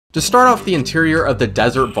To start off the interior of the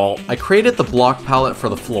desert vault, I created the block palette for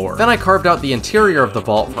the floor. Then I carved out the interior of the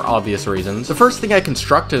vault for obvious reasons. The first thing I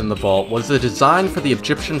constructed in the vault was the design for the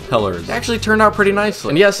Egyptian pillars. It actually turned out pretty nicely.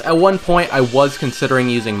 And yes, at one point I was considering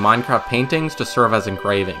using Minecraft paintings to serve as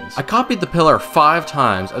engravings. I copied the pillar 5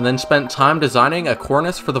 times and then spent time designing a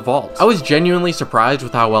cornice for the vault. I was genuinely surprised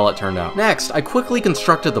with how well it turned out. Next, I quickly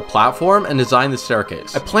constructed the platform and designed the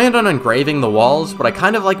staircase. I planned on engraving the walls, but I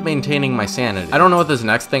kind of like maintaining my sanity. I don't know what this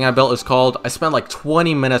next thing I built is called. I spent like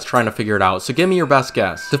 20 minutes trying to figure it out, so give me your best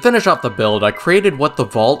guess. To finish off the build, I created what the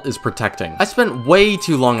vault is protecting. I spent way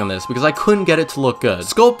too long on this because I couldn't get it to look good.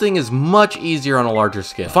 Sculpting is much easier on a larger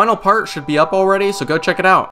scale. The final part should be up already, so go check it out.